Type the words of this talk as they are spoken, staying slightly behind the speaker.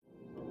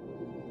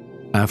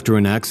After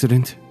an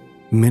accident,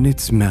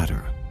 minutes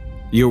matter.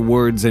 Your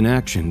words and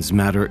actions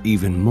matter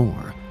even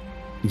more.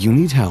 You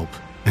need help,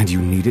 and you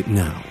need it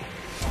now.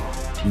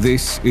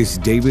 This is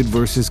David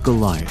versus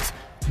Goliath,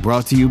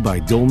 brought to you by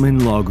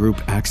Dolman Law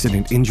Group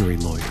Accident Injury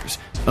Lawyers,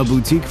 a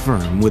boutique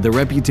firm with a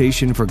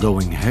reputation for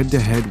going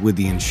head-to-head with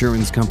the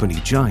insurance company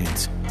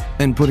giants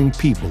and putting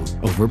people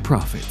over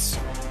profits.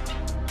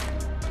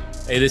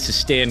 Hey, this is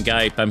Stan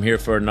Geip. I'm here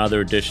for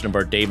another edition of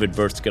our David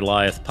vs.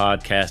 Goliath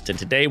podcast, and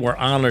today we're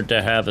honored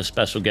to have a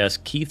special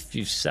guest, Keith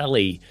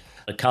Fuicelli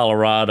of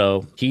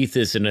Colorado. Keith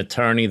is an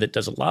attorney that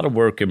does a lot of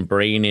work in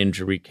brain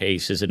injury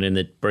cases and in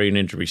the brain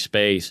injury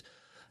space,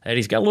 and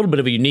he's got a little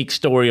bit of a unique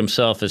story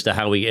himself as to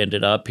how he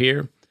ended up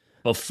here.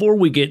 Before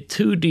we get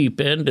too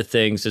deep into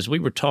things, as we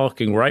were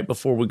talking right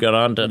before we got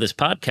onto this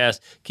podcast,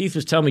 Keith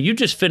was telling me you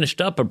just finished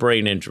up a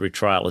brain injury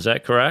trial. Is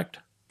that correct?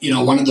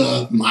 One of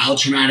the mild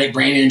traumatic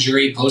brain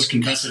injury,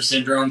 post-concussive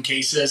syndrome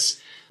cases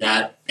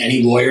that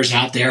any lawyers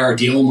out there are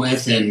dealing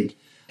with, and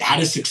had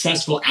a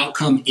successful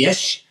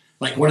outcome-ish,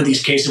 like one of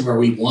these cases where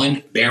we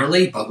won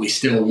barely, but we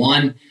still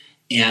won.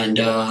 And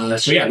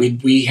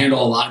we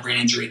handle a lot of brain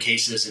injury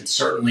cases and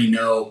certainly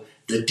know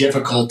the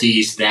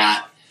difficulties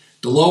that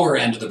the lower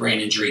end of the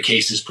brain injury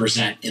cases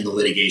present in the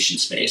litigation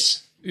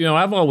space.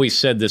 I've always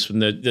said this when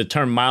the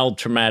term mild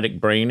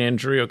traumatic brain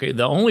injury, okay,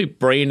 the only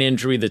brain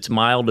injury that's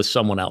mild is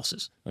someone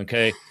else's,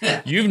 okay?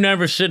 You've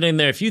never sitting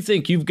there. If you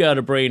think you've got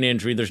a brain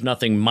injury, there's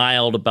nothing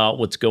mild about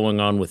what's going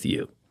on with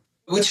you.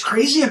 What's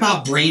crazy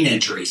about brain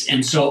injuries,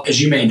 and so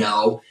as you may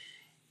know,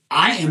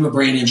 I am a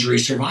brain injury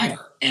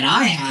survivor, and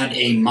I had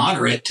a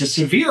moderate to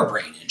severe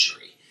brain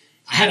injury.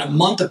 I had a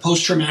month of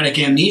post-traumatic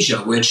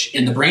amnesia, which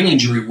in the brain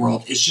injury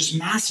world is just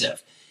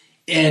massive.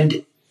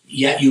 And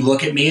yet you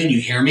look at me and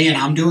you hear me and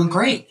I'm doing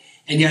great.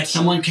 And yet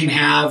someone can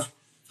have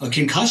a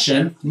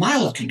concussion, a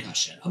mild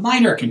concussion, a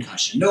minor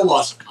concussion, no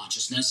loss of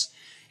consciousness,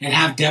 and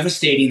have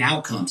devastating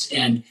outcomes.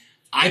 And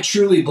I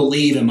truly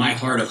believe in my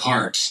heart of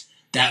hearts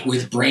that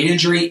with brain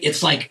injury,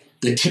 it's like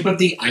the tip of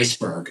the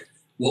iceberg,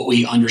 what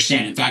we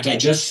understand. In fact, I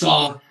just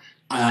saw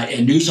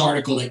a news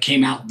article that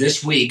came out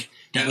this week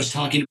that was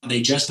talking about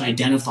they just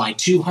identified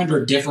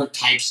 200 different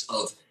types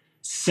of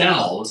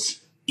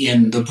cells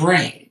in the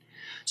brain.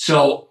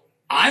 So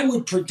I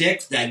would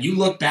predict that you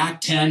look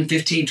back 10,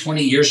 15,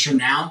 20 years from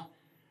now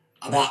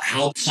about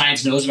how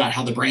science knows about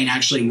how the brain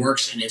actually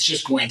works, and it's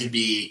just going to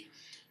be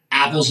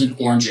apples and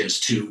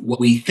oranges to what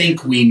we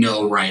think we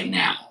know right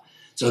now.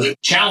 So the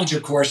challenge,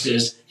 of course,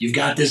 is you've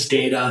got this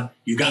data,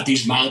 you've got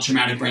these mild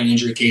traumatic brain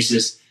injury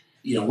cases.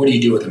 What do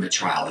you do with them at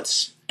trial?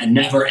 It's a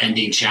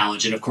never-ending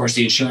challenge. And of course,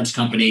 the insurance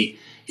company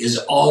is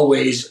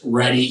always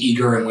ready,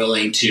 eager, and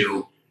willing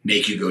to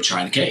make you go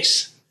try the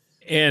case.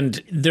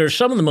 And they're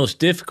some of the most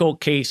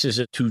difficult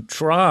cases to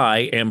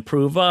try and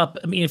prove up.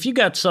 I mean, if you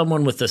got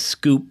someone with a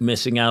scoop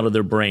missing out of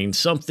their brain,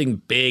 something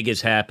big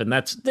has happened,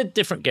 that's a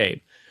different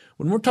game.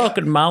 When we're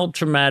talking mild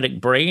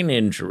traumatic brain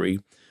injury,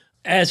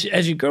 as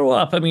you grow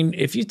up, I mean,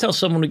 if you tell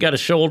someone who got a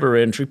shoulder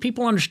injury,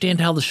 people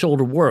understand how the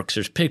shoulder works.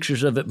 There's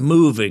pictures of it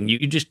moving.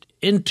 You just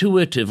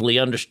intuitively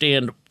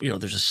understand,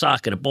 there's a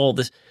socket, a ball,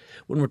 this.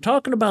 When we're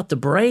talking about the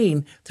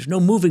brain, there's no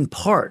moving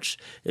parts.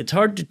 It's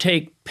hard to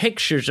take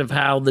pictures of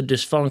how the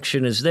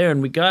dysfunction is there,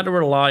 and we got to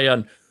rely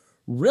on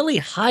really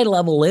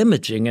high-level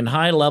imaging and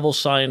high-level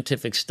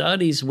scientific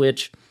studies,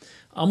 which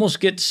almost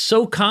get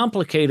so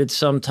complicated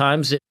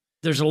sometimes that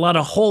there's a lot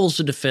of holes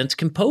the defense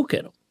can poke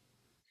in them.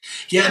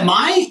 Yeah,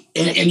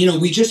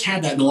 we just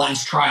had that in the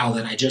last trial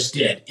that I just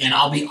did, and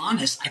I'll be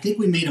honest, I think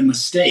we made a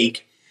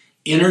mistake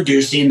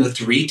introducing the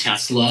 3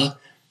 Tesla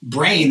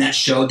brain that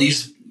showed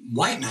these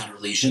white matter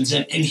lesions.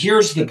 And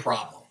here's the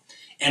problem.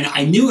 And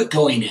I knew it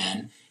going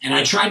in, and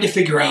I tried to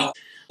figure out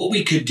what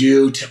we could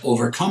do to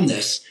overcome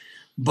this.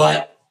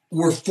 But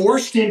we're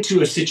forced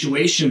into a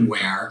situation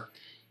where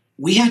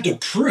we had to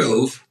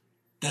prove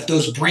that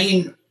those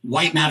brain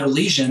white matter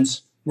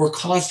lesions were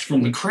caused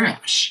from the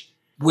crash,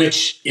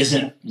 which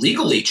isn't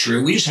legally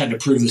true. We just had to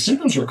prove the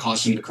symptoms were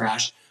caused from the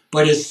crash.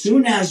 But as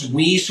soon as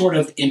we sort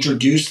of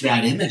introduced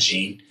that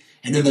imaging,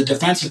 and then the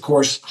defense, of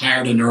course,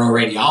 hired a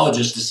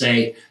neuroradiologist to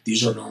say,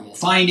 these are normal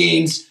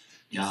findings,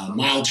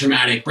 mild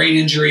traumatic brain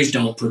injuries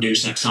don't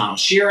produce axonal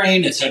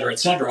shearing, et cetera, et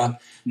cetera.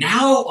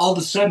 Now, all of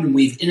a sudden,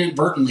 we've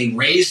inadvertently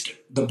raised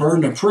the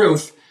burden of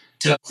proof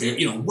to,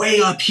 way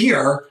up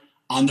here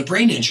on the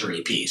brain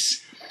injury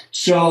piece.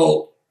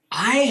 So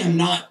I am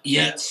not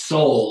yet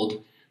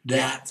sold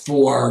that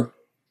for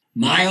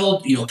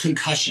mild,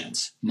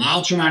 concussions,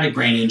 mild traumatic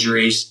brain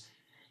injuries,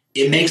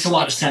 it makes a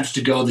lot of sense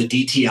to go the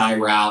DTI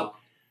route,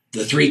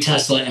 the 3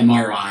 Tesla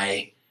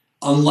MRI,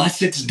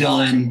 unless it's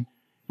done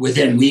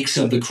within weeks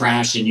of the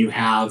crash and you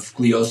have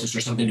gliosis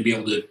or something to be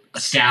able to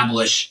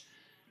establish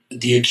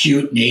the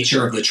acute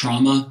nature of the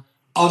trauma.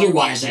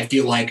 Otherwise, I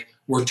feel like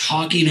we're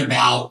talking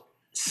about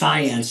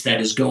science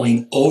that is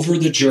going over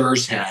the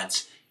jurors'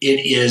 heads.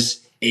 It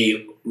is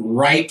a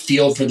right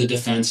field for the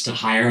defense to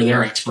hire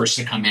their experts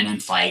to come in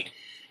and fight,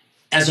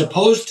 as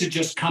opposed to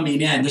just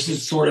coming in. This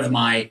is sort of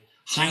my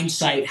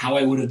hindsight, how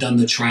I would have done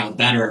the trial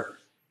better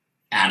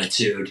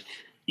attitude.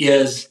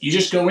 is you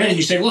just go in and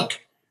you say, look,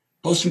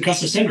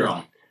 post-concussive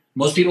syndrome.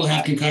 Most people who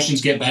have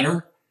concussions get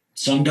better,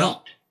 some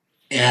don't.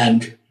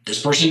 And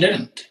this person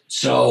didn't.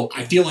 So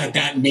I feel like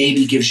that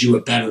maybe gives you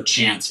a better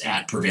chance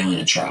at prevailing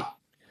in trial.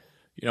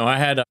 I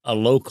had a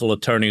local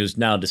attorney who's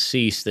now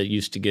deceased that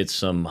used to get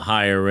some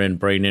higher end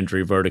brain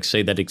injury verdicts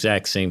say that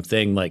exact same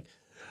thing. Like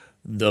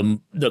the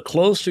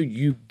closer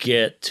you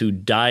get to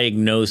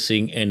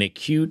diagnosing an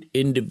acute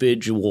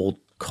individual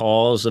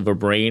cause of a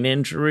brain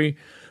injury,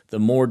 the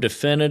more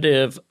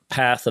definitive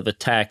path of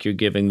attack you're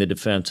giving the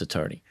defense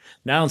attorney.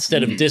 Now,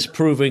 instead of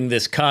disproving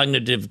this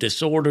cognitive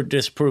disorder,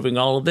 disproving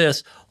all of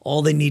this,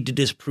 all they need to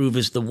disprove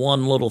is the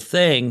one little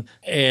thing,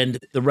 and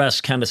the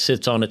rest kind of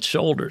sits on its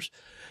shoulders.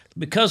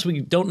 Because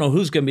we don't know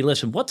who's going to be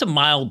listening, what's a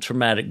mild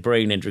traumatic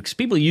brain injury? Because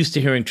people are used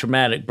to hearing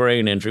traumatic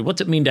brain injury.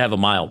 What's it mean to have a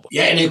mild one?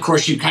 Yeah, and of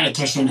course, you kind of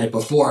touched on it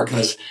before,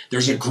 because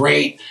there's a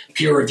great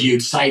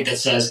peer-reviewed site that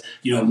says,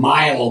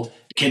 mild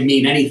can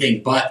mean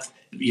anything but,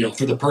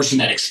 for the person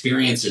that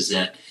experiences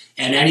it.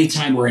 And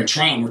anytime we're in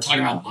trial and we're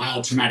talking about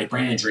mild traumatic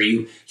brain injury,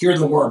 you hear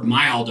the word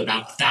mild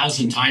about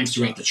 1,000 times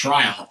throughout the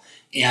trial.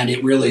 And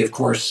it really, of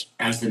course,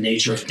 has the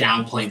nature of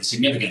downplaying the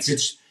significance.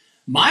 It's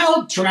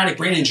mild traumatic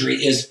brain injury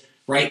is,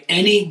 right,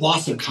 any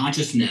loss of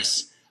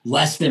consciousness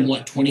less than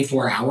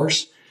 24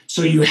 hours.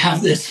 So you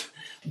have this,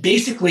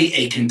 basically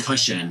a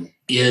concussion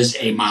is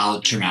a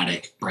mild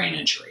traumatic brain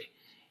injury.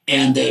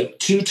 And the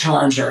two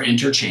terms are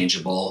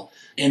interchangeable.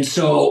 And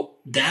so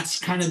that's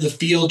kind of the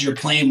field you're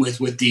playing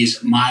with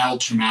these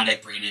mild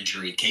traumatic brain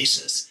injury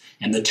cases.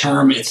 And the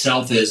term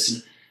itself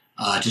is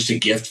just a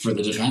gift for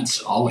the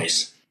defense,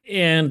 always.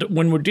 And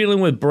when we're dealing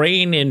with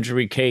brain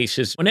injury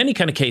cases, in any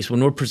kind of case,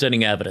 when we're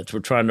presenting evidence, we're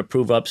trying to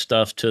prove up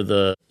stuff to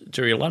the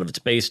jury. A lot of it's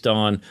based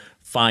on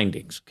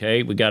findings,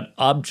 okay? We got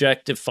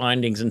objective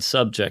findings and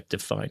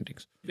subjective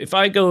findings. If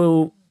I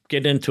go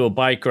get into a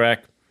bike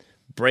wreck,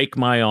 break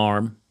my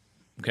arm,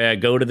 okay, I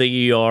go to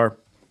the ER,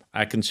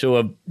 I can show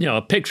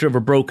a picture of a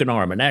broken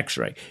arm, an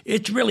x-ray.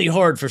 It's really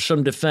hard for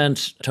some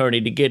defense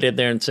attorney to get in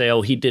there and say,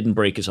 oh, he didn't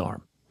break his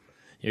arm.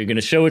 You're going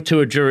to show it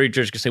to a jury,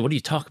 judge going to say, what are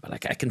you talking about?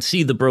 Like, I can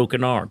see the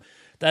broken arm.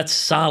 That's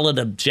solid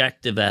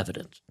objective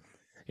evidence.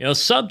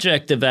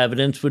 Subjective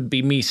evidence would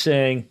be me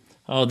saying,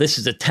 oh, this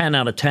is a 10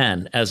 out of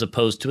 10 as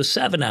opposed to a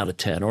 7 out of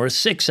 10 or a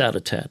 6 out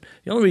of 10.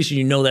 The only reason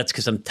you know that's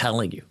because I'm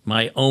telling you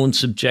my own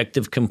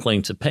subjective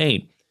complaints of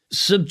pain.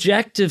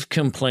 Subjective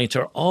complaints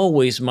are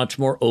always much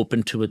more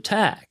open to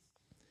attack.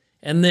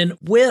 And then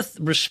with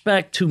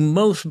respect to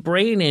most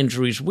brain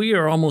injuries, we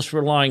are almost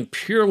relying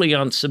purely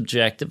on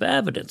subjective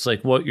evidence,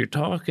 like what you're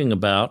talking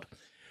about,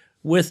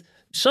 with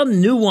some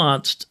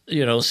nuanced,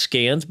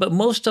 scans, but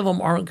most of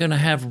them aren't going to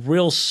have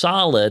real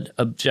solid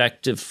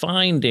objective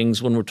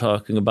findings when we're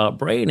talking about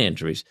brain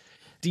injuries.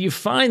 Do you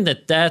find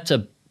that that's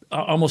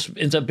almost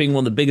ends up being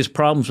one of the biggest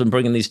problems when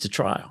bringing these to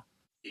trial?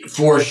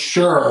 For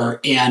sure.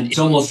 And it's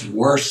almost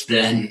worse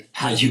than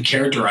how you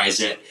characterize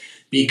it,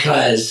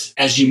 because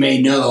as you may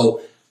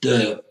know,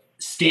 the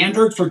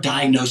standard for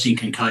diagnosing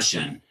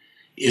concussion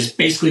is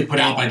basically put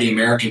out by the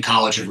American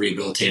College of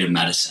Rehabilitative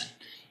Medicine.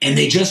 And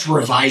they just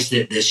revised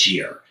it this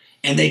year.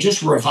 And they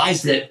just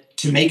revised it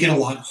to make it a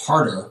lot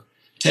harder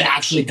to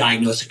actually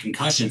diagnose a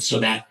concussion, so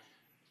that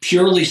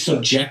purely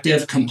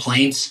subjective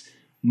complaints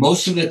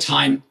most of the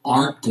time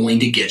aren't going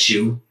to get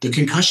you the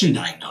concussion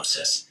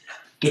diagnosis.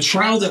 The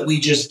trial that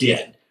we just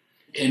did,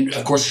 and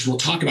of course we'll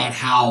talk about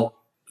how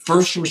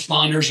first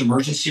responders,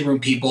 emergency room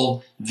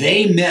people,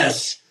 they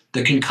miss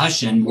the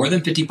concussion more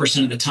than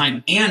 50% of the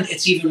time. And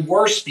it's even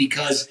worse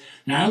because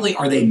not only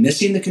are they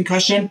missing the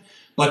concussion,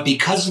 but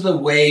because of the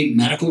way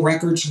medical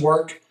records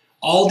work,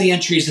 all the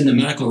entries in the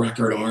medical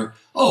record are,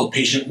 oh,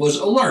 patient was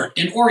alert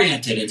and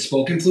oriented and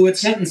spoke in fluid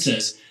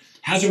sentences,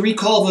 has a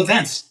recall of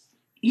events,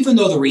 even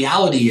though the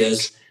reality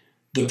is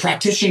the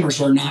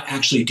practitioners are not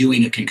actually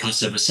doing a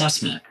concussive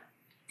assessment.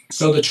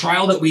 So the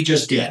trial that we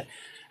just did,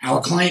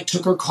 our client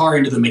took her car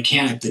into the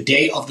mechanic the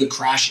day of the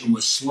crash and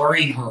was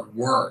slurring her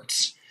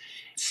words.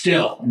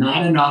 Still,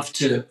 not enough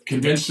to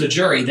convince the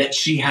jury that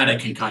she had a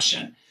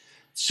concussion.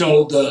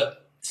 So the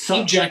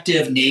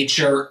subjective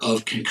nature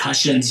of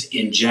concussions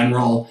in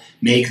general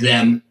make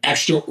them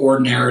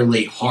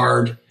extraordinarily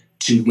hard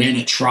to win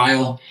a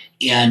trial.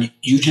 And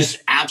you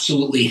just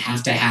absolutely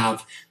have to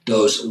have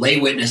those lay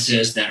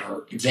witnesses that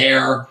are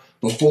there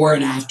before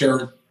and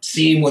after,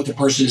 seeing what the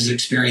person is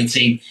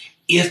experiencing,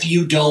 if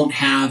you don't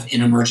have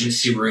an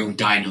emergency room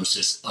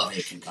diagnosis of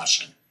a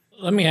concussion.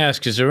 Let me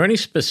ask, is there any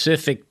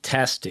specific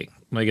testing?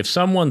 Like if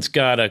someone's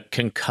got a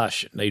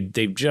concussion,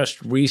 they've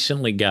just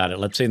recently got it,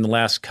 let's say in the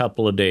last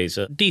couple of days,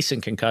 a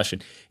decent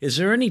concussion. Is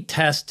there any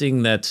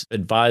testing that's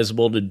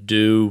advisable to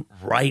do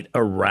right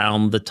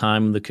around the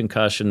time of the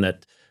concussion,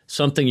 that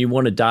something you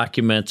want to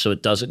document so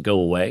it doesn't go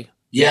away?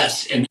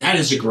 Yes, and that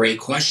is a great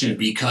question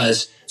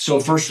because, so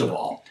first of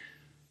all,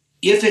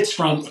 if it's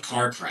from a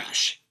car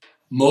crash,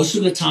 most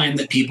of the time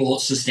that people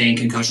sustain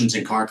concussions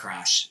in car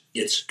crash,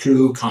 it's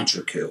coup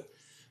contra coup,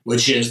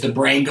 which is the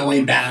brain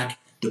going back,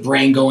 the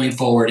brain going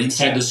forward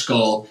inside the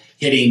skull,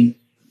 hitting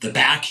the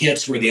back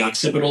hits where the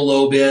occipital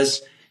lobe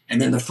is,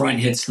 and then the front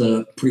hits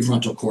the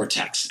prefrontal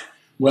cortex.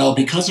 Well,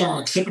 because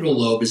our occipital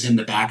lobe is in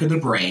the back of the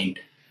brain,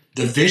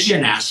 the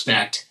vision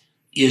aspect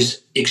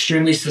is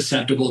extremely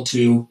susceptible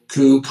to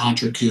coup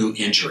contra coup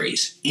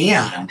injuries.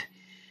 And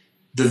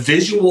the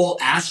visual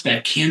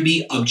aspect can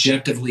be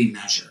objectively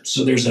measured.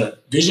 So there's a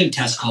vision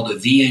test called a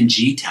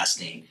VNG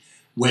testing,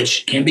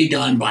 which can be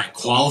done by a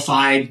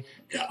qualified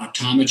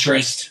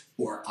optometrist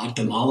or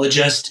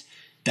ophthalmologist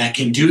that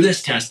can do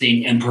this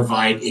testing and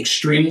provide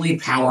extremely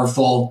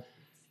powerful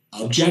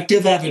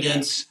objective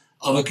evidence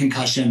of a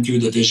concussion through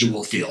the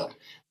visual field.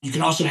 You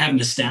can also have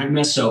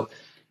nystagmus. So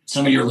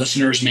some of your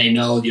listeners may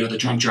know, the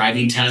drunk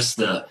driving test,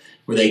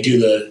 where they do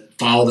the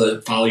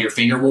follow your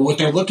finger. Well, what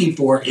they're looking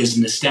for is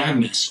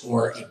nystagmus,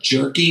 or a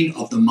jerking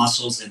of the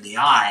muscles in the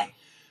eye,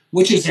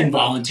 which is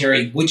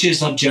involuntary, which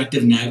is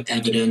objective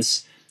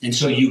evidence. And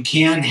so you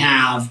can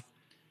have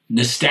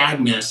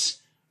nystagmus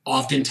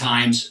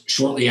oftentimes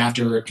shortly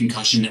after a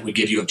concussion that would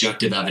give you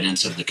objective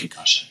evidence of the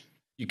concussion.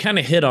 You kind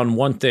of hit on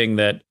one thing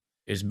that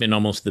has been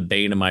almost the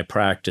bane of my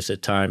practice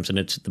at times, and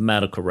it's the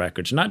medical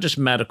records, not just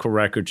medical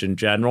records in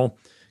general.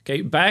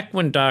 Okay, back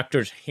when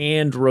doctors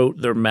hand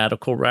wrote their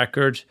medical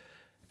records,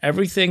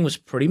 everything was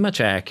pretty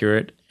much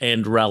accurate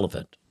and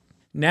relevant.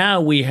 Now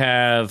we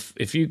have,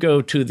 if you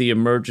go to the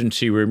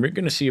emergency room, you're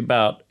going to see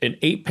about in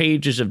 8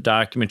 pages of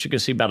documents, you're going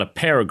to see about a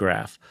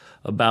paragraph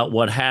about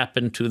what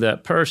happened to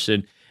that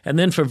person. And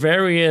then for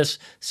various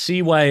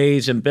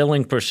CYAs and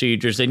billing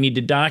procedures, they need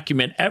to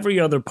document every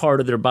other part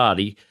of their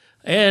body.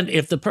 And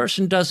if the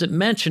person doesn't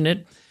mention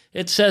it,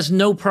 it says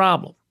no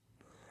problem.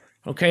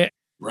 Okay.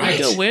 Right.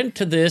 We go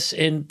into this,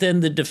 and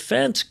then the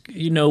defense,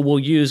 will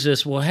use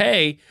this. Well,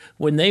 hey,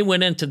 when they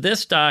went into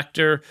this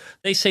doctor,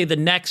 they say the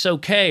neck's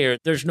okay, or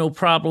there's no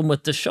problem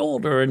with the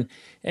shoulder.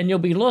 And you'll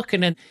be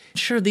looking, and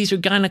sure, these are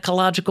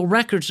gynecological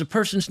records. The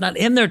person's not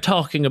in there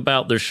talking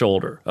about their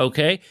shoulder,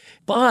 okay?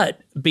 But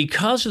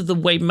because of the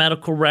way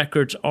medical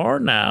records are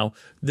now,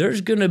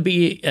 there's going to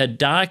be a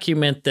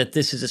document that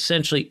this is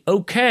essentially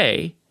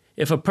okay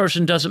if a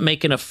person doesn't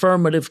make an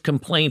affirmative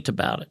complaint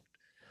about it.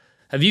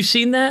 Have you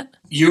seen that?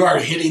 You are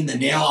hitting the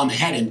nail on the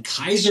head, and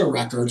Kaiser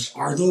records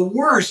are the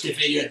worst.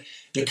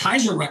 The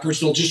Kaiser records,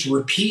 they'll just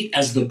repeat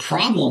as the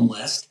problem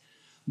list,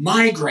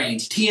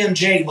 migraines,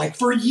 TMJ, like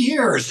for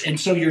years. And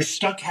so you're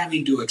stuck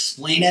having to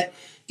explain it.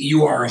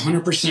 You are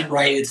 100%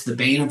 right. It's the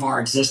bane of our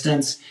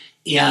existence.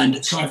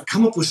 And so I've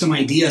come up with some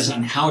ideas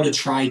on how to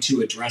try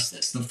to address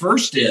this. The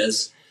first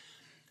is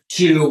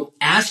to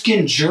ask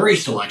in jury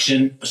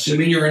selection,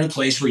 assuming you're in a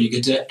place where you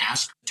get to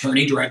ask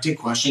attorney-directed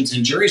questions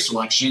in jury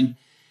selection,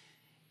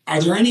 are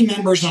there any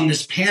members on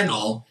this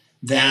panel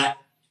that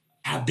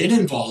have been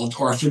involved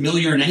or are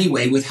familiar in any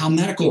way with how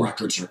medical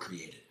records are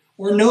created,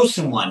 or know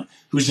someone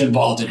who's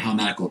involved in how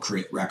medical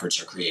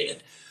records are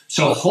created?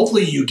 So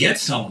hopefully you get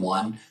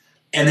someone,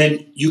 and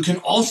then you can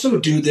also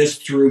do this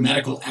through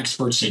medical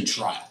experts in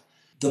trial.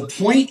 The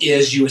point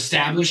is you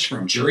establish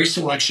from jury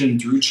selection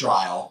through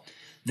trial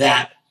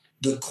that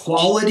the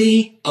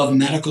quality of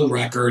medical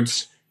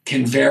records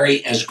can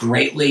vary as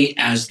greatly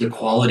as the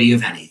quality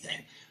of anything.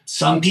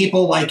 Some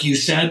people, like you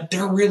said,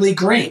 they're really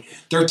great.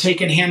 They're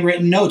taking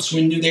handwritten notes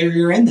when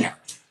you're in there.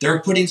 They're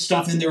putting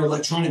stuff in their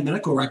electronic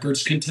medical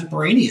records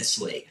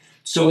contemporaneously,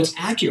 so it's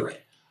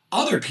accurate.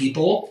 Other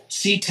people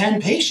see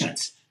 10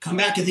 patients, come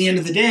back at the end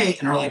of the day,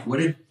 and are like, what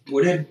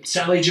did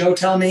Sally Joe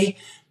tell me?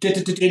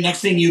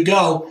 Next thing you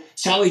go,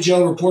 Sally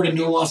Joe reported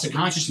no loss of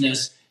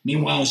consciousness.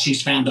 Meanwhile,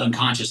 she's found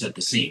unconscious at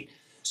the scene.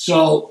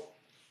 So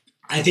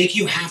I think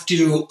you have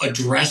to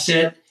address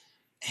it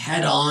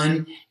head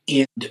on,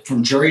 and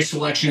from jury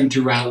selection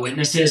throughout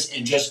witnesses,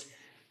 and just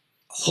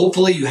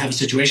hopefully you have a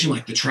situation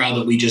like the trial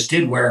that we just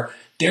did where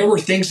there were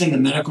things in the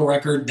medical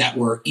record that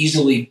were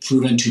easily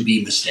proven to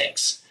be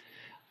mistakes.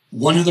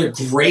 One other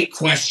great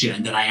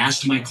question that I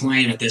asked my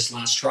client at this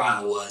last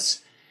trial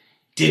was,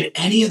 did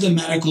any of the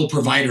medical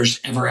providers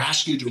ever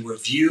ask you to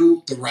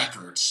review the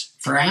records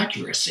for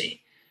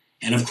accuracy?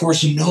 And of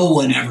course, no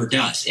one ever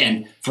does.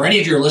 And for any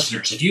of your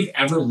listeners, if you've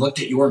ever looked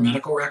at your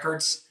medical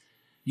records,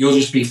 you'll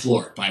just be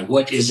floored by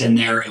what is in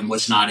there and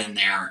what's not in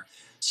there.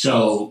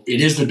 So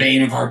it is the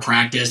bane of our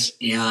practice,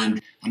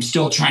 and I'm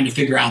still trying to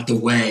figure out the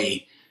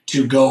way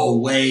to go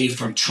away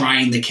from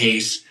trying the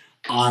case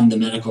on the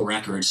medical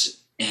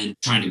records and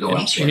trying to go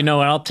elsewhere.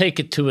 I'll take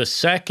it to a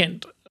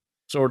second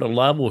sort of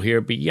level here.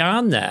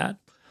 Beyond that,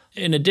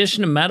 in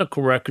addition to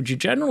medical records, you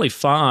generally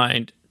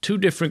find 2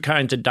 different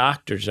kinds of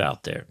doctors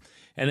out there.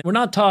 And we're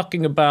not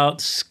talking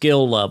about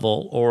skill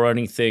level or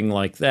anything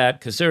like that,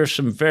 because there are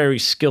some very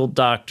skilled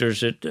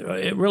doctors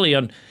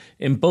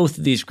in both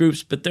of these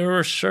groups. But there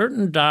are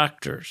certain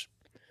doctors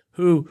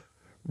who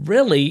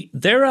really,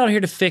 they're out here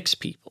to fix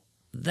people.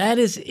 That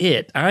is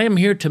it. I am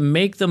here to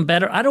make them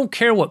better. I don't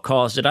care what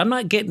caused it. I'm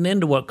not getting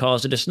into what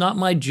caused it. It's not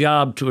my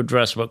job to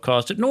address what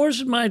caused it, nor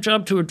is it my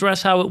job to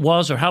address how it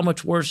was or how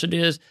much worse it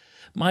is.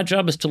 My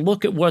job is to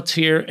look at what's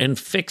here and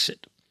fix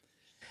it.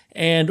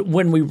 And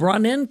when we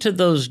run into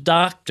those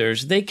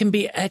doctors, they can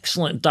be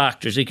excellent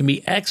doctors. They can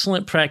be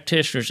excellent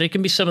practitioners. They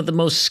can be some of the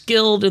most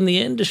skilled in the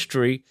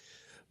industry.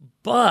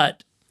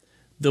 But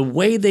the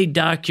way they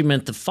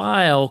document the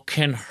file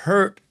can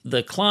hurt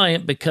the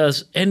client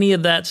because any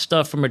of that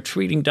stuff from a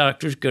treating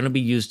doctor is going to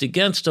be used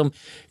against them.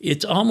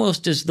 It's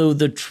almost as though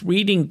the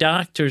treating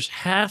doctors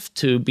have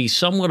to be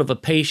somewhat of a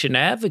patient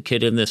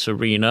advocate in this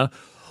arena,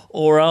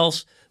 or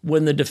else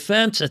when the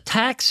defense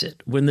attacks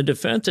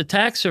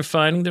their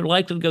finding, they're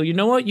likely to go, you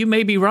know what, you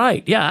may be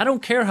right. Yeah, I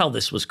don't care how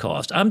this was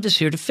caused. I'm just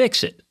here to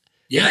fix it.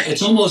 Yeah,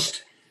 it's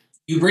almost,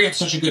 you bring up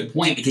such a good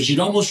point, because you'd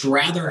almost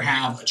rather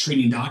have a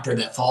treating doctor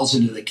that falls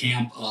into the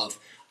camp of,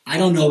 I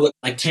don't know what,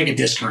 like take a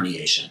disc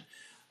herniation.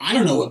 I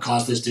don't know what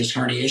caused this disc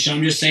herniation.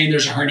 I'm just saying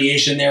there's a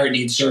herniation there. It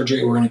needs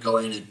surgery. We're going to go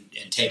in and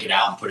take it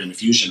out and put in a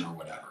fusion or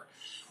whatever.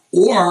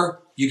 Or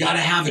you got to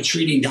have a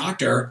treating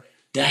doctor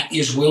that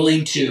is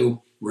willing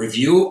to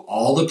review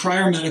all the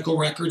prior medical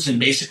records and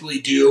basically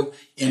do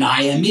an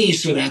IME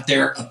so that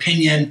their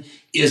opinion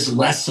is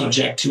less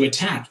subject to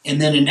attack. And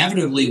then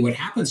inevitably what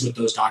happens with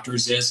those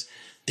doctors is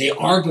they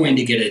are going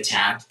to get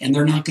attacked, and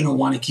they're not going to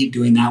want to keep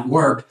doing that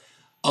work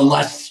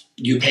unless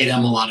you pay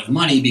them a lot of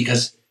money,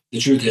 because the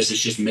truth is it's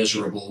just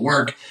miserable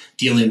work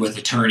dealing with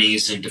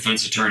attorneys and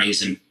defense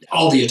attorneys and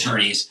all the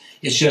attorneys.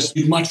 It's just,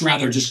 you'd much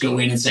rather just go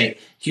in and say,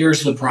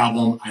 here's the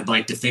problem, I'd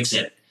like to fix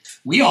it.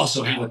 We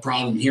also have a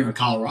problem here in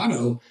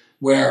Colorado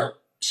where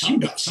some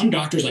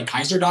doctors, like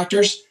Kaiser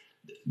doctors,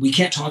 we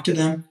can't talk to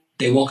them.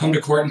 They won't come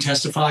to court and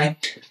testify.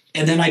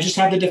 And then I just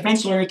had the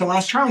defense lawyer at the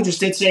last trial just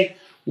did say,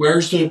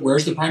 where's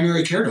the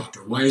primary care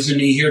doctor? Why isn't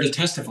he here to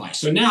testify?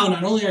 So now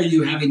not only are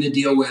you having to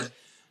deal with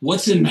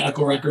what's in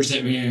medical records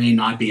that may or may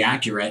not be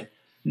accurate,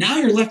 now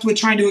you're left with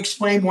trying to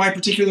explain why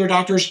particular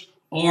doctors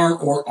are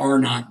or are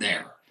not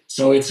there.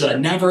 So it's a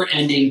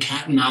never-ending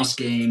cat and mouse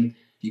game.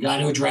 You got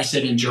to address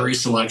it in jury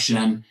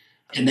selection,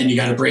 and then you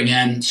got to bring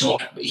in. So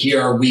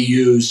here we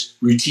use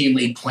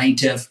routinely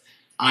plaintiff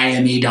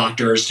IME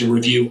doctors to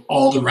review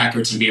all the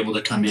records and be able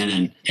to come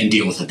in and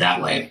deal with it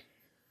that way.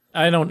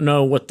 I don't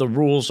know what the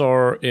rules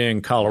are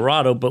in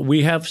Colorado, but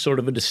we have sort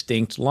of a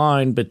distinct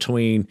line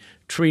between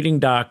treating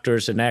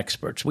doctors and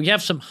experts. We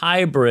have some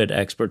hybrid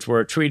experts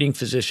where a treating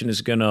physician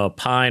is going to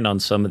opine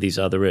on some of these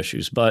other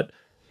issues, but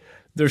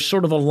there's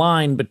sort of a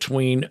line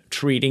between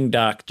treating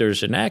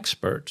doctors and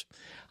experts.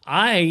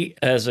 I,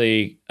 as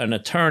an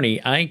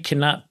attorney, I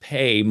cannot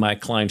pay my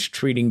client's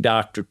treating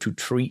doctor to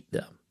treat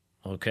them.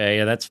 Okay,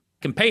 and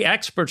can pay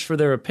experts for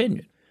their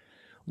opinion.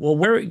 Well,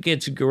 where it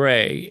gets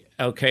gray,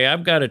 okay,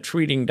 I've got a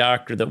treating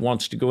doctor that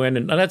wants to go in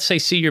and, let's say,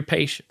 see your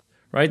patient,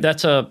 right?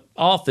 That's a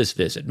office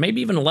visit,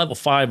 maybe even a level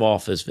 5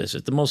 office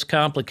visit, the most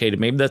complicated.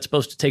 Maybe that's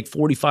supposed to take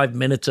 45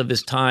 minutes of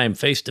his time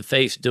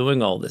face-to-face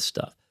doing all this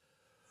stuff.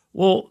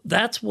 Well,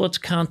 that's what's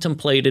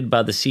contemplated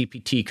by the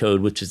CPT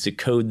code, which is the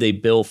code they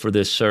bill for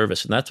this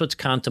service, and that's what's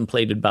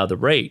contemplated by the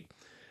rate.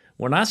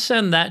 When I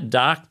send that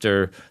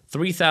doctor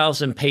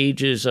 3,000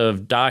 pages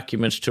of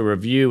documents to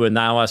review, and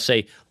now I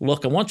say,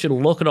 look, I want you to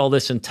look at all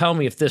this and tell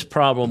me if this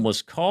problem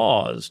was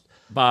caused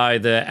by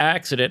the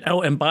accident.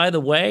 Oh, and by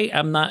the way,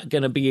 I'm not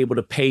going to be able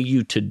to pay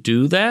you to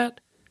do that.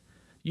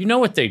 You know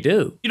what they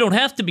do. You don't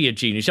have to be a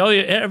genius.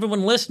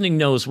 Everyone listening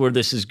knows where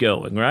this is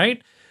going,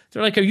 right?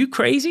 They're like, are you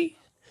crazy?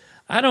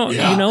 I don't,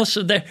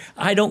 so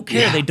I don't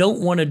care. Yeah. They don't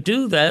want to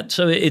do that.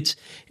 So it's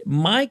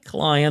my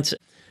clients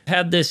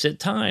had this at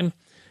time.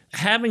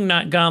 Having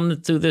not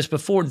gone through this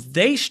before,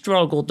 they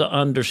struggle to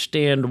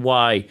understand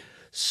why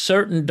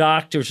certain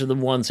doctors are the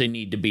ones they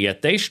need to be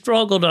at. They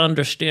struggle to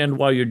understand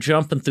why you're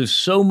jumping through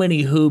so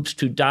many hoops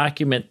to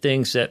document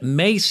things that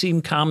may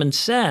seem common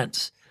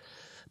sense,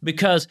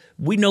 because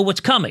we know what's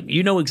coming.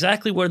 You know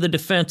exactly where the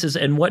defense is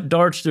and what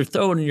darts they're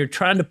throwing, and you're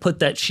trying to put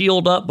that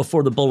shield up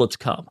before the bullets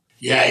come.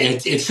 Yeah,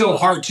 it's so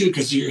hard, too,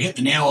 because you hit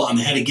the nail on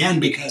the head again,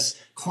 because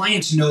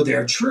clients know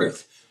their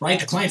truth. Right?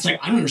 The client's like,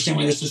 I don't understand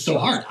why this is so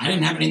hard. I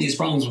didn't have any of these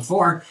problems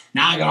before.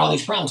 Now I got all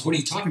these problems. What are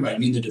you talking about? I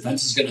mean, the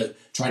defense is going to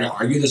try to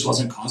argue this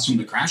wasn't caused from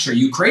the crash. Are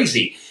you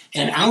crazy?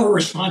 And our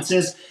response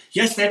is,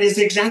 yes, that is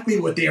exactly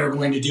what they are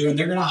going to do. And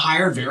they're going to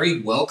hire very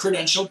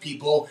well-credentialed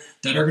people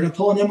that are going to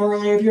pull an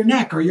MRI of your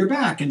neck or your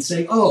back and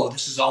say, oh,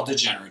 this is all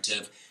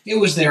degenerative. It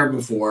was there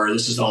before.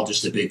 This is all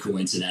just a big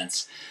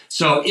coincidence.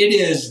 So it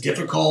is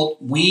difficult.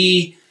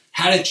 We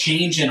had a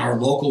change in our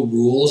local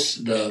rules,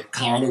 the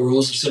Colorado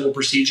Rules of Civil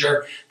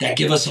Procedure, that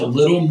give us a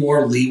little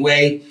more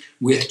leeway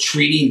with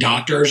treating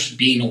doctors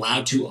being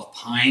allowed to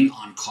opine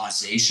on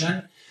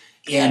causation.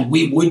 And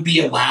we would be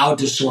allowed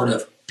to sort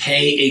of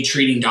pay a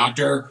treating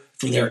doctor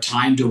for their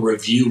time to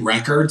review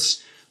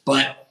records.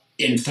 But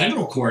in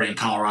federal court in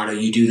Colorado,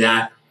 you do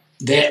that.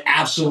 That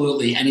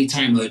absolutely,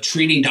 anytime a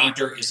treating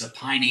doctor is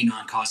opining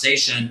on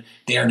causation,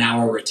 they are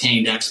now a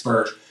retained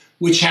expert,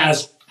 which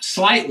has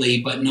slightly,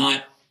 but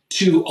not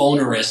too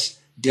onerous,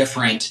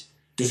 different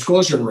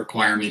disclosure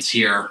requirements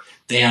here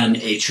than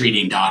a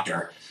treating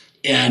doctor.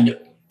 And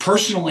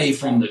personally,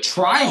 from the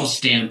trial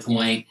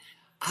standpoint,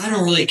 I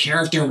don't really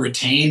care if they're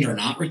retained or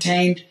not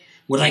retained.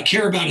 What I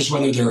care about is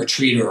whether they're a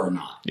treater or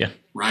not. Yeah.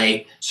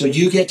 Right? So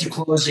you get to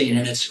closing,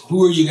 and it's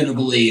who are you going to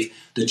believe,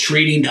 the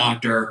treating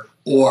doctor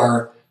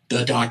or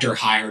the doctor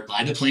hired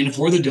by the plaintiff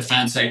or the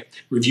defense that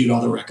reviewed all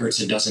the records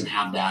and doesn't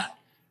have that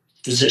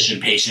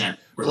physician-patient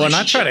relationship. Well, and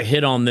I try to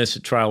hit on this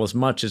at trial as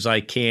much as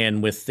I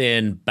can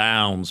within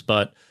bounds,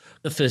 but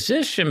the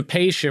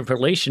physician-patient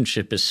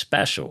relationship is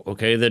special,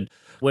 okay? That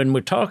when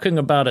we're talking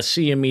about a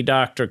CME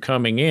doctor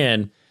coming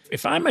in,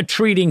 if I'm a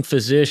treating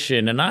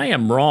physician and I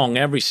am wrong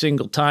every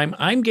single time,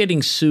 I'm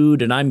getting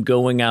sued and I'm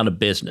going out of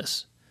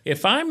business.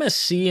 If I'm a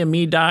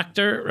CME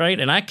doctor, right,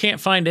 and I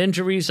can't find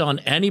injuries on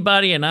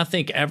anybody and I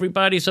think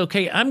everybody's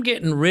okay, I'm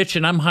getting rich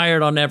and I'm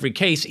hired on every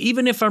case,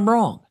 even if I'm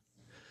wrong.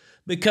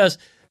 Because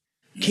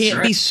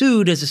can't be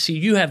sued as a C.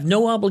 You have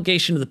no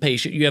obligation to the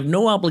patient. You have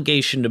no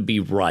obligation to be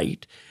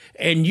right.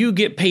 And you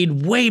get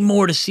paid way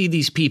more to see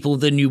these people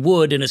than you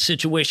would in a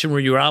situation where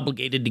you're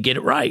obligated to get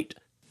it right.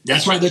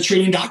 That's why the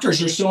treating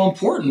doctors are so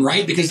important,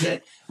 right? Because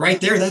that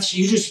right there,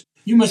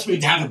 you must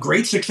have a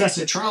great success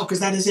at trial because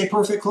that is a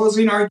perfect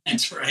closing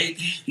argument, right?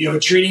 You have a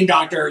treating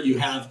doctor, you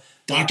have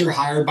doctor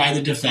hired by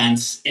the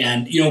defense,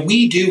 and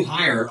we do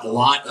hire a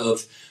lot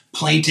of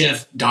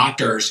plaintiff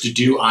doctors to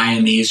do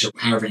IMEs or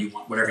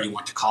whatever you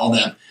want to call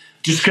them,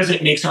 just because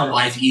it makes our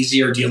life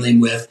easier dealing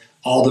with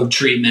all the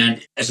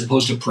treatment as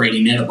opposed to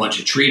parading in a bunch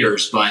of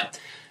treaters. But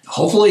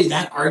hopefully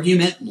that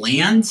argument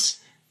lands.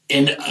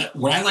 And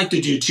what I like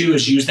to do too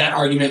is use that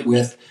argument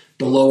with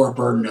the lower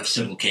burden of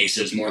civil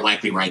cases, more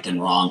likely right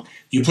than wrong.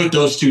 You put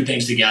those two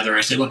things together.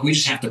 I say, look, we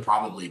just have to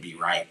probably be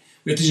right.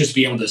 We have to just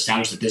be able to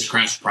establish that this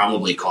crash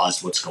probably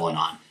caused what's going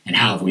on. And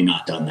how have we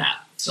not done that?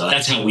 So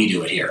that's how we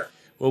do it here.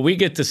 Well, we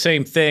get the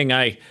same thing.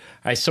 I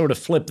sort of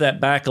flip that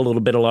back a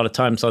little bit a lot of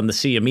times on the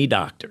CME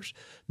doctors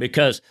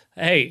because,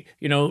 hey,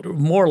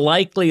 more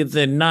likely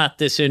than not,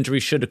 this injury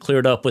should have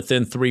cleared up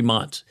within 3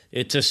 months.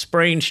 It's a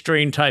sprain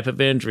strain type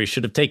of injury,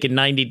 should have taken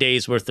 90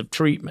 days worth of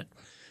treatment,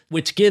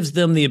 which gives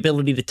them the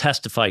ability to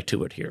testify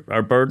to it here.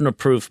 Our burden of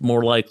proof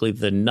more likely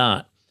than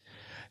not.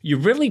 It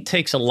really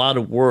takes a lot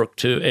of work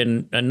to,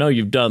 and I know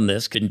you've done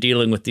this in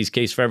dealing with these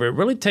cases forever, it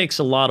really takes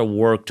a lot of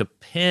work to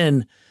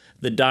pin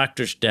the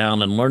doctors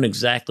down and learn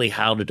exactly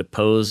how to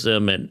depose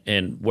them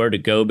and where to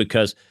go,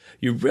 because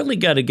you really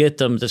got to get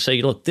them to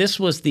say, look, this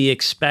was the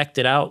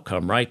expected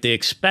outcome, right? The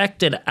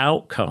expected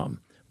outcome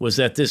was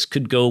that this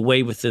could go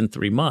away within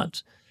 3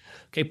 months.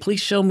 Okay, please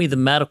show me the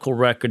medical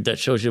record that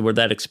shows you where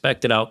that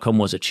expected outcome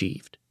was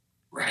achieved.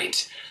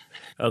 Right.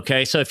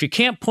 Okay, so if you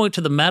can't point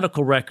to the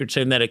medical record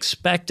saying that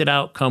expected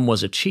outcome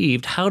was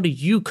achieved, how do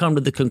you come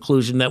to the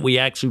conclusion that we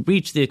actually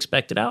reached the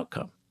expected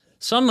outcome?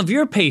 Some of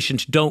your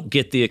patients don't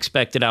get the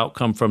expected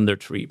outcome from their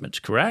treatments,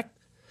 correct?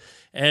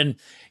 And,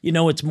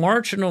 it's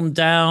marching them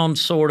down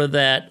sort of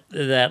that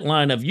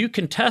line of you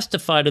can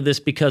testify to this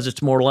because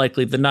it's more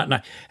likely than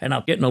not. And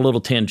I'm getting a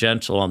little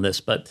tangential on this,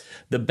 but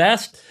the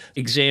best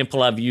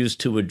example I've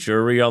used to a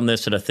jury on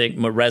this that I think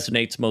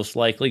resonates most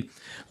likely,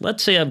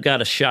 let's say I've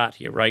got a shot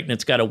here, right? And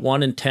it's got a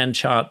 1 in 10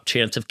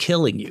 chance of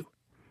killing you.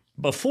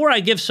 Before I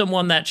give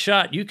someone that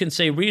shot, you can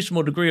say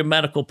reasonable degree of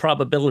medical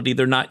probability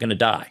they're not going to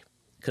die.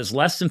 Because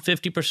less than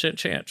 50%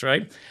 chance,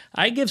 right?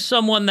 I give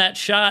someone that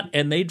shot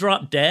and they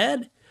drop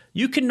dead,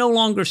 you can no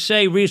longer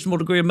say reasonable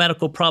degree of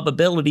medical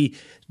probability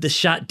the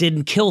shot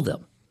didn't kill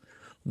them.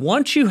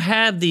 Once you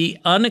have the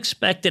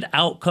unexpected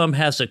outcome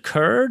has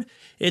occurred,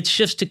 it's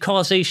just a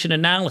causation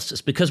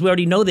analysis because we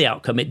already know the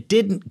outcome. It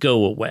didn't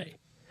go away,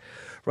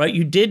 right?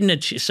 You didn't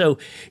achieve. So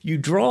you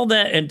draw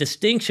that in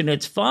distinction.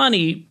 It's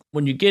funny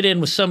when you get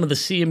in with some of the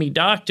CME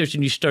doctors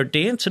and you start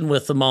dancing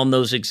with them on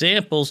those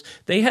examples,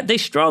 they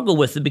struggle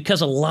with it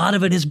because a lot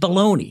of it is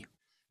baloney.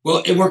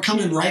 Well, and we're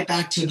coming right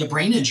back to the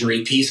brain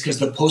injury piece because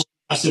the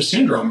post-concussive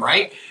syndrome,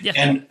 right? Yeah.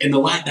 And in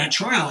that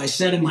trial, I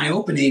said in my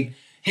opening,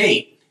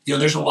 hey,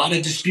 there's a lot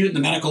of dispute in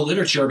the medical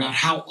literature about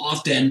how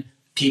often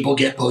people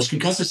get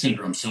post-concussive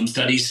syndrome. Some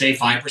studies say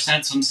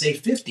 5%, some say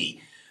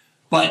 50%.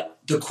 But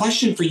the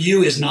question for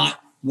you is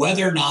not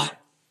whether or not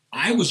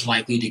I was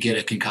likely to get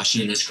a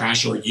concussion in this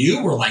crash or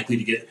you were likely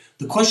to get it.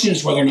 The question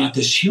is whether or not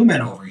this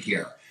human over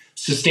here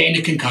sustained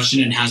a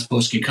concussion and has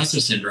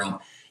post-concussive syndrome.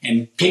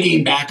 And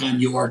piggying back on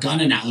your gun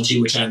analogy,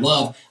 which I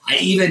love, I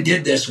even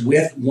did this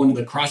with one of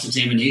the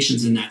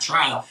cross-examinations in that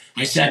trial.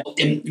 I said,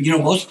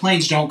 most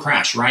planes don't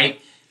crash,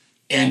 right?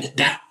 And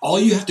that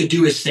all you have to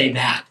do is say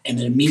that. And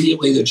then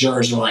immediately the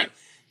jurors are like,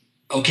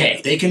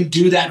 okay, they can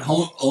do that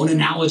own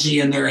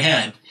analogy in their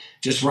head.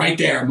 Just right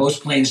there,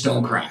 most planes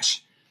don't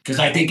crash. Because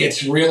I think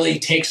it's really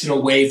takes it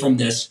away from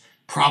this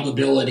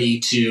probability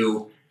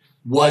to,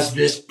 was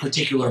this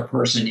particular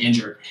person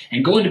injured?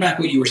 And going back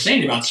to what you were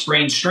saying about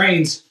sprained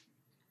strains,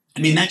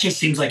 that just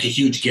seems like a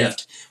huge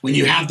gift. When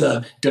you have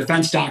the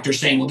defense doctor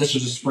saying, well, this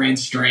was a sprained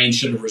strain,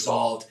 should have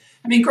resolved.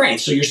 Great.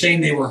 So you're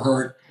saying they were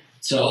hurt.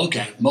 So,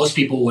 okay, most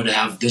people would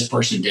have, this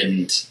person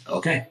didn't.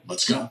 Okay,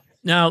 let's go.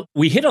 Now,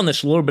 we hit on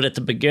this a little bit at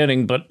the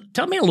beginning, but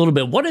tell me a little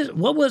bit,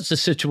 what was the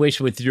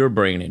situation with your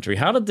brain injury?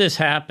 How did this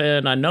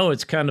happen? I know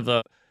it's kind of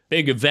a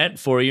big event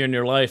for you in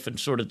your life and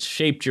sort of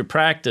shaped your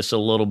practice a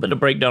little bit. A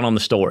breakdown on the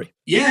story.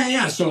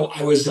 Yeah. So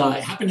I was,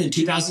 it happened in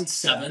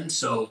 2007.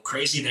 So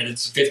crazy that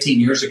it's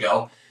 15 years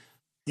ago.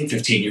 I think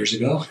 15 years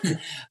ago.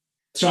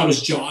 So I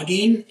was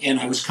jogging and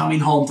I was coming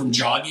home from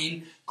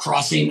jogging,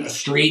 crossing a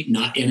street,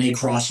 not in a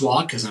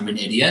crosswalk because I'm an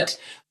idiot.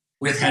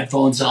 with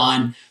headphones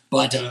on,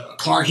 but a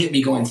car hit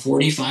me going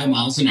 45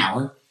 miles an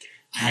hour.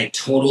 I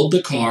totaled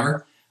the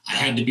car. I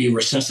had to be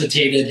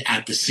resuscitated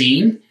at the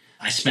scene.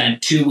 I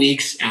spent 2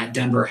 weeks at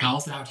Denver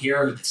Health out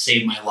here that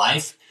saved my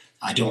life.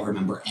 I don't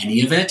remember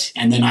any of it.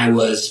 And then I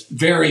was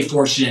very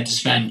fortunate to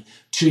spend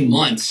 2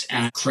 months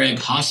at Craig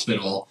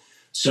Hospital.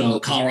 So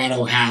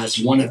Colorado has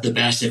one of the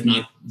best, if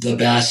not the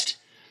best,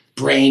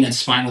 brain and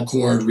spinal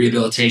cord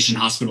rehabilitation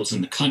hospitals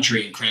in the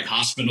country in Craig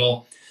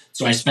Hospital.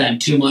 So I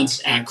spent 2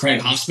 months at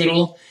Craig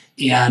Hospital,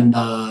 and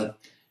I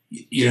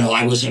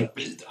was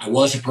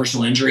a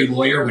personal injury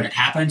lawyer when it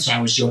happened. So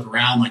I was joking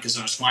around, like as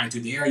I was flying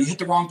through the air, you hit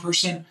the wrong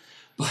person.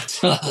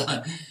 But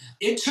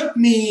it took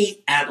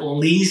me at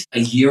least a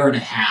year and a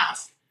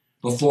half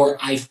before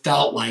I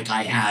felt like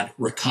I had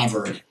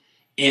recovered.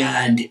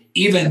 And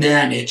even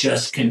then, it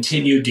just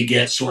continued to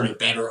get sort of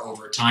better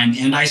over time.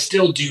 And I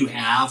still do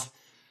have,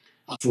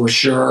 for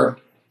sure,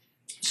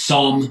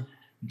 some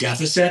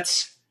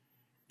deficits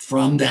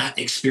from that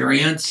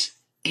experience.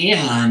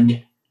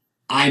 And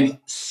I'm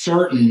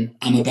certain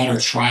I'm a better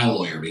trial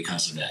lawyer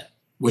because of it,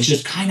 which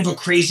is kind of a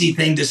crazy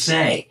thing to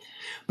say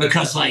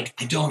because, like,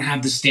 I don't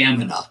have the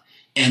stamina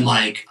and,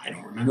 like, I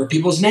don't remember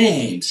people's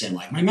names and,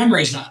 like, my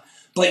memory's not.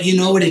 But you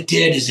know what it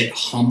did is it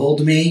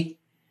humbled me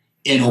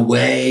in a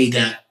way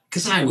that,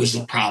 because I was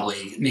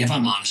probably, I mean, if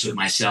I'm honest with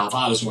myself,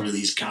 I was one of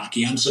these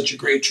cocky, I'm such a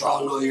great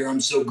trial lawyer,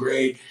 I'm so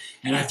great.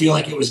 And I feel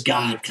like it was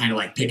God kind of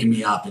like picking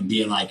me up and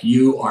being like,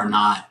 you are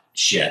not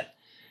shit.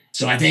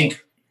 So I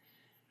think,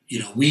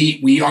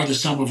 we are the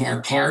sum of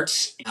our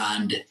parts,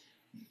 and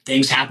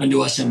things happen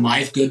to us in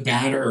life, good,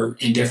 bad, or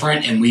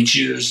indifferent, and we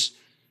choose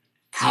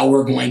how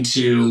we're going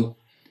to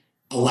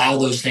allow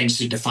those things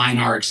to define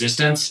our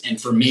existence.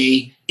 And for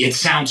me, it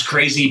sounds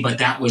crazy, but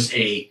that was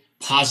a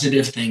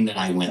positive thing that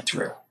I went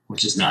through,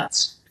 which is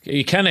nuts.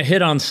 You kind of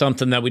hit on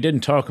something that we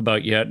didn't talk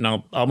about yet, and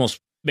I'll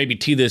almost maybe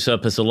tee this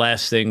up as the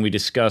last thing we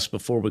discuss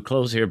before we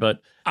close here, but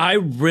I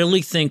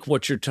really think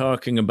what you're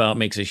talking about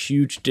makes a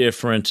huge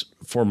difference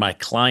for my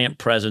client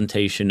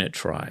presentation at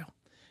trial.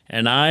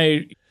 And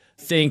I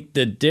think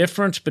the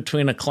difference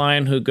between a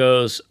client who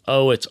goes,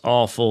 oh, it's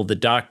awful, the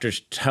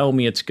doctors tell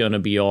me it's going to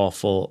be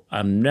awful,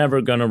 I'm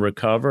never going to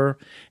recover,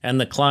 and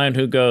the client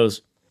who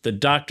goes, the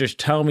doctors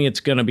tell me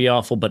it's going to be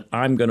awful, but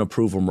I'm going to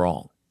prove them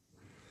wrong.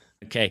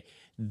 Okay.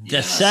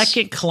 The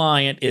second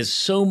client is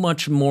so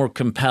much more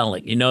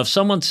compelling. If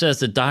someone says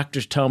the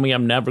doctors tell me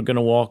I'm never going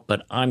to walk,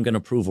 but I'm going to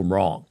prove them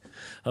wrong.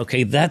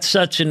 Okay, that's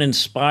such an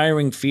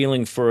inspiring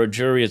feeling for a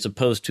jury as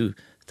opposed to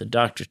the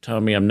doctors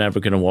tell me I'm never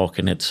going to walk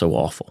and it's so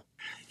awful.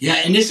 Yeah,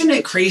 and isn't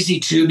it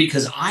crazy too?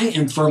 Because I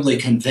am firmly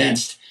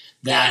convinced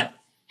that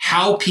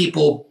how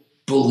people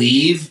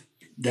believe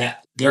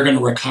that they're going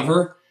to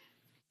recover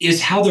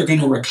is how they're going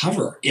to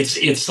recover.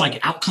 It's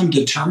like outcome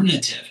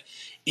determinative.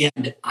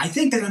 And I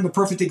think that I'm a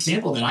perfect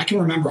example of that. I can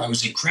remember I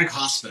was in Craig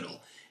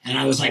Hospital and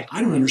I was like,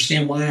 I don't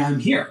understand why I'm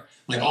here.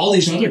 Like all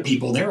these other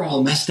people, they're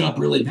all messed up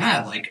really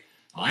bad. Like,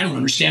 I don't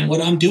understand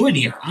what I'm doing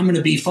here. I'm going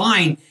to be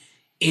fine.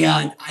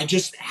 And I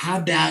just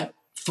had that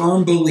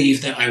firm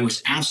belief that I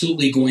was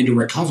absolutely going to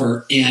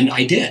recover, and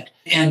I did.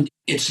 And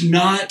it's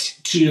not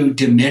to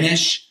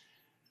diminish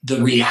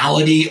the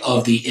reality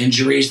of the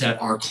injuries that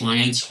our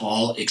clients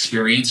all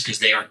experience, because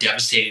they are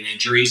devastating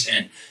injuries,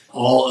 and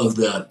all of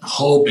the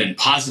hope and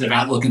positive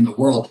outlook in the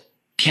world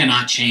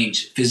cannot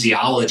change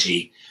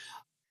physiology,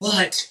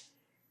 but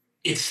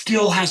it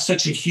still has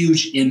such a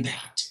huge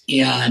impact.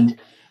 And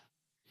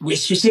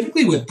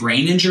specifically with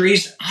brain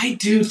injuries, I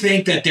do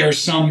think that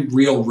there's some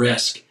real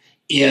risk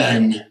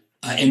in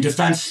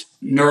defense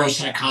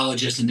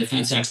neuropsychologists and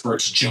defense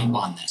experts jump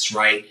on this,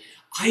 right?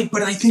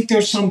 But I think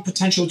there's some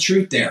potential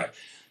truth there.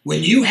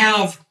 When you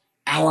have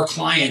our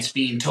clients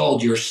being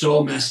told you're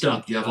so messed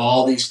up, you have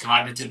all these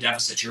cognitive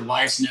deficits, your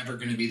life's never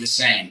going to be the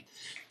same,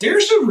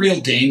 there's a real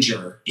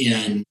danger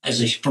in,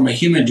 from a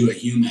human to a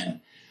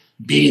human,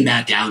 beating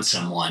that down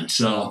someone.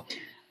 So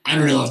I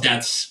don't know if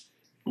that's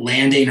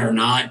landing or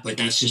not, but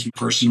that's just my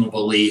personal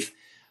belief.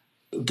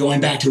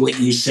 Going back to what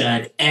you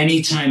said,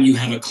 anytime you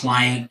have a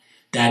client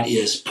that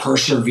is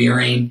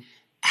persevering,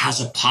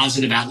 has a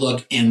positive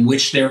outlook in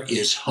which there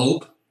is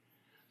hope,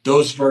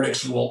 those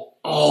verdicts will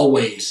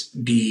always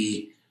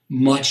be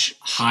much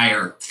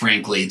higher,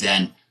 frankly,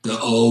 than the,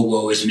 oh,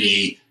 woe is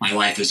me, my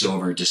life is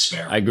over,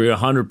 despair. I agree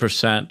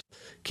 100%.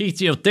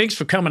 Keith, thanks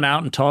for coming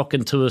out and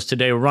talking to us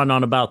today. We're running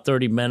on about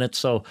 30 minutes,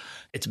 so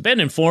it's been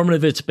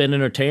informative. It's been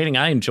entertaining.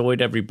 I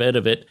enjoyed every bit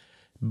of it.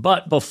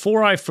 But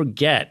before I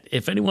forget,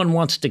 if anyone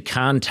wants to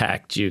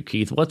contact you,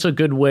 Keith, what's a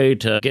good way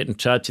to get in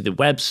touch with the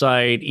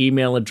website,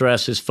 email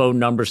addresses, phone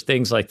numbers,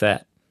 things like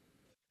that?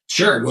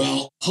 Sure.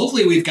 Well,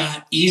 hopefully we've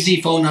got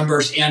easy phone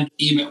numbers and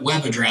email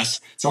web address.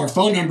 So our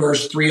phone number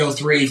is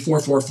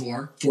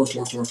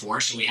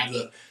 303-444-4444. So we have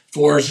the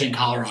fours in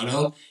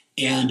Colorado.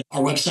 And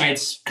our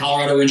website's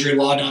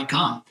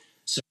coloradoinjurylaw.com.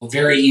 So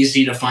very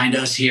easy to find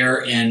us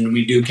here. And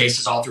we do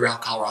cases all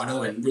throughout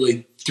Colorado and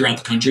really throughout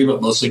the country, but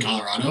mostly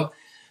Colorado.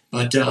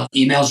 But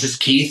email's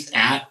just Keith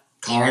at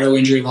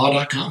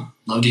coloradoinjurylaw.com.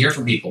 Love to hear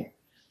from people.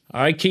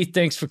 All right, Keith,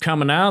 thanks for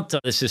coming out.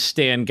 This is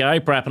Stan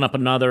Geip, wrapping up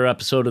another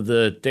episode of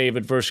the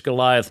David vs.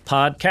 Goliath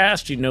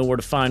podcast. You know where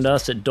to find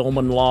us at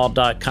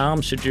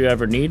dolmanlaw.com should you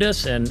ever need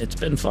us, and it's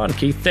been fun.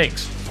 Keith,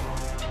 thanks.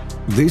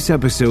 This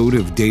episode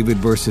of David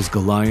vs.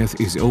 Goliath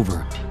is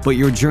over, but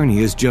your journey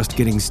is just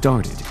getting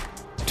started.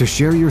 To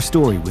share your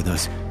story with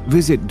us,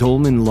 visit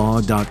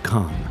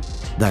dolmanlaw.com.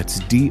 That's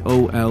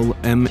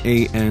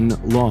DOLMAN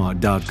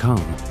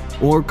law.com,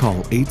 or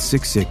call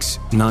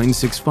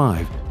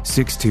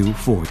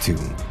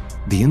 866-965-6242.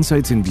 The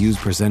insights and views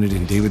presented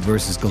in David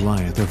vs.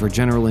 Goliath are for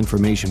general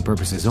information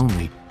purposes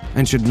only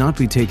and should not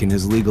be taken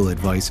as legal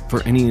advice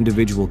for any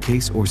individual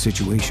case or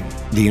situation.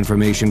 The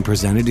information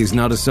presented is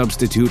not a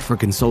substitute for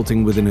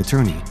consulting with an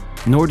attorney,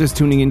 nor does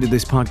tuning into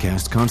this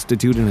podcast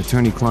constitute an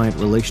attorney-client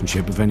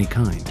relationship of any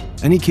kind.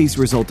 Any case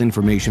result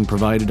information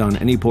provided on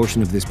any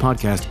portion of this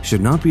podcast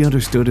should not be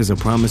understood as a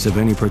promise of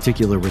any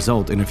particular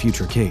result in a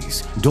future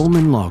case.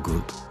 Dolman Law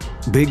Group.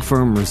 Big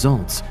firm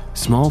results,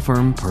 small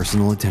firm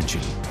personal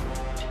attention.